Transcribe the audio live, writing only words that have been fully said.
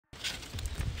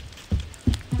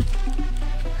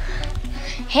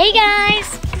Hey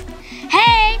guys!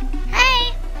 Hey!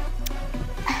 Hey!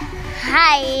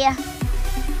 Hi!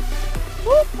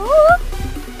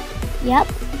 Woo-hoo. Yep.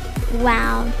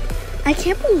 Wow. I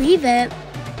can't believe it.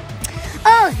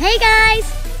 Oh, hey guys!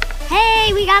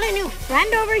 Hey, we got a new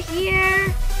friend over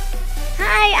here.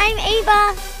 Hi, I'm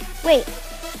Ava. Wait,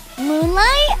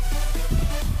 Moonlight?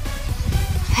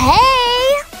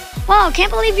 Hey! Wow,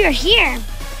 can't believe you're here.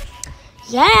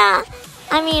 Yeah,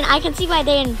 I mean, I can see why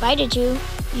they invited you.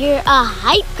 You're a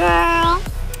hype girl.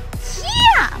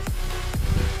 Yeah!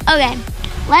 Okay,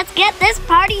 let's get this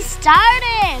party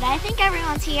started. I think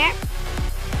everyone's here.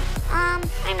 I'm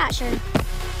not sure.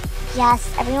 Yes,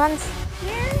 everyone's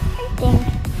here, I think.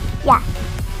 Yeah.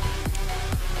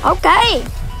 Okay.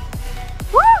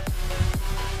 Woo!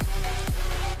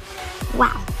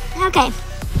 Wow. Okay.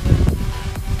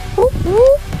 Ooh,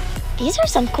 ooh. These are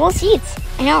some cool seats.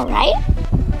 I know, right?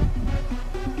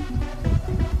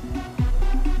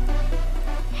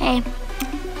 Hey,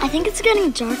 I think it's getting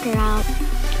darker out.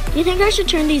 Do you think I should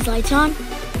turn these lights on?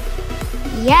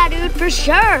 Yeah, dude, for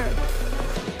sure.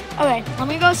 Okay, let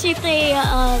me go see if they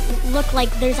look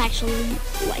like there's actually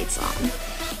lights on.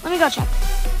 Let me go check.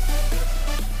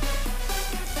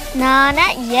 Nah,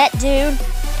 not yet, dude.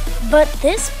 But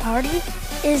this party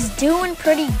is doing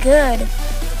pretty good.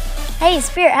 Hey,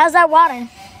 Spirit, how's that water?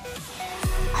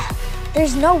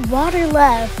 There's no water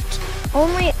left.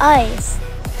 Only ice.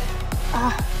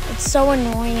 It's so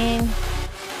annoying.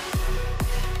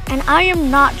 And I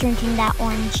am not drinking that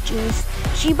orange juice.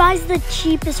 She buys the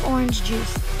cheapest orange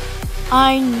juice.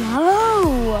 I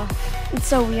know. It's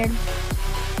so weird.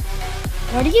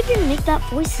 Why do you even make that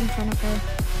voice in front of her?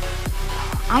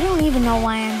 I don't even know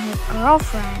why I'm her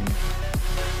girlfriend.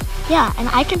 Yeah, and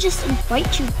I can just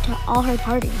invite you to all her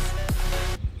parties.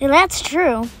 Yeah, that's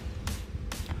true.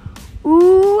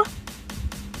 Ooh.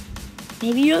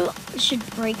 Maybe you should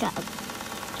break up.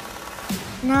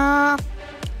 Nah,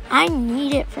 I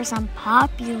need it for some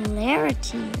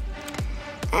popularity.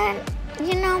 And,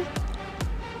 you know,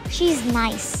 she's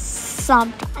nice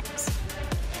sometimes.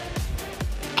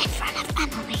 In front of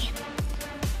Emily.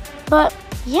 But,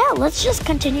 yeah, let's just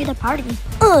continue the party.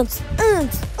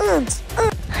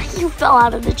 You fell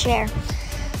out of the chair.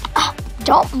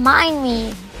 Don't mind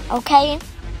me, okay?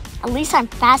 At least I'm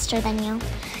faster than you.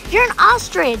 You're an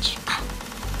ostrich.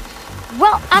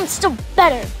 Well, I'm still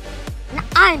better. No,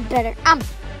 I'm better. I'm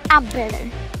better.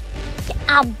 Yeah,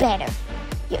 I'm better.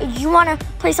 You want to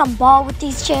play some ball with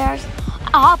these chairs?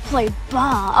 I'll play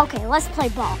ball. Okay, let's play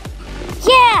ball.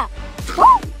 Yeah!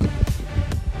 Woo!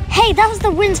 Hey, that was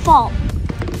the wind's fault.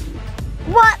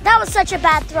 What? That was such a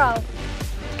bad throw.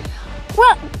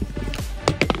 What?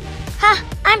 Ha!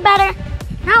 I'm better.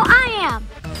 Now I am.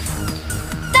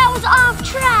 That was off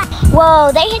track.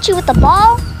 Whoa, they hit you with the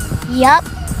ball? Yup.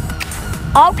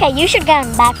 Okay, you should get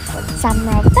him back for some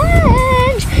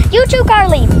revenge. You too,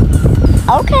 Carly.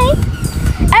 Okay.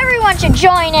 Everyone should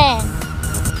join in.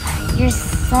 You're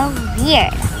so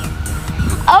weird.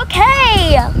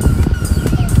 Okay.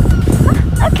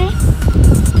 Okay.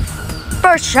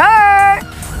 For sure.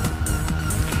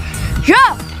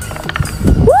 Yeah.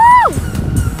 Woo!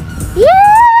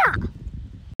 Yeah!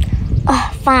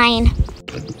 Fine.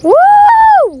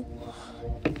 Woo!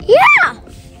 Yeah!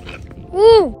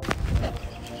 Woo!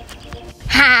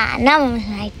 Ha! Now it's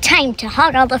my time to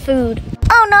hog all the food.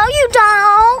 Oh no, you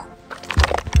don't!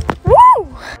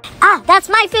 Woo! Ah, that's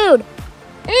my food.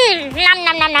 Nom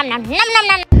nom nom nom nom nom nom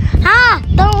nom. Ah,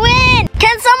 the wind!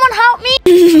 Can someone help me?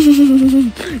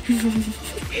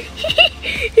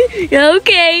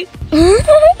 Okay.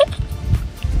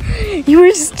 You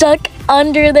were stuck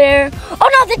under there. Oh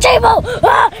no, the table!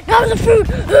 Ah, no, the food!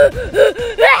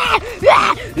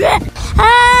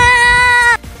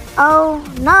 Ah! Oh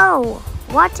no,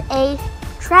 what a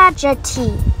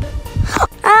tragedy.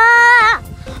 Ah!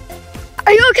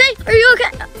 Are you okay? Are you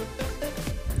okay?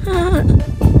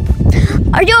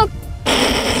 Are you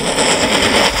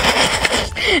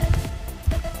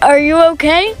Are you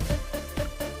okay?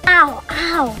 Ow,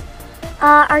 ow.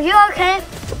 Are you okay?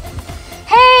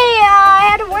 Hey, I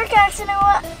had a work accident.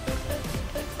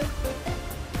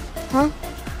 Huh?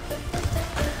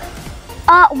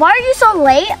 Why are you so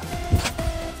late?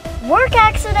 Work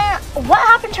accident? What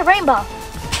happened to Rainbow?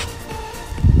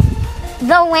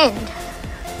 The wind.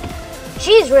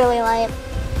 She's really light.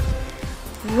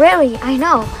 Really, I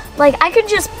know. Like, I could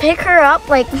just pick her up,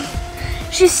 like,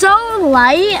 she's so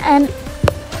light, and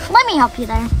let me help you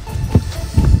there.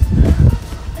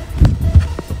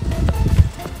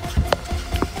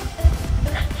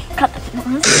 Cut the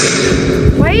phone.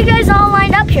 Why are you guys all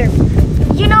lined up here?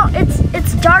 You know,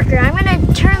 it's darker. I'm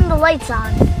gonna turn the lights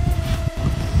on.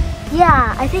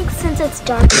 Yeah, I think since it's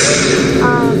dark,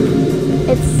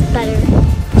 it's better.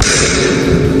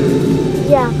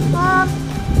 Yeah,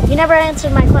 you never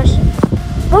answered my question.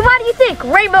 Well, why do you think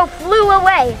Rainbow flew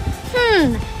away?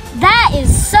 That is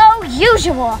so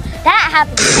usual. That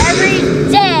happens every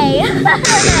day.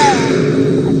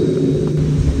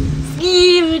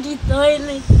 Skibidi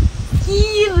toilet.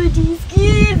 Skibidi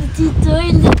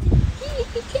toilet.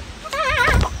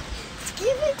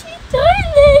 Skibidi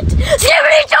toilet.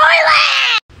 Skibidi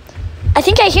toilet! I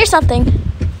think I hear something.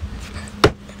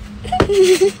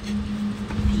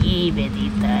 Skibidi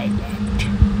toilet.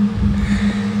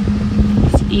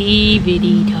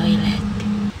 Skibidi toilet.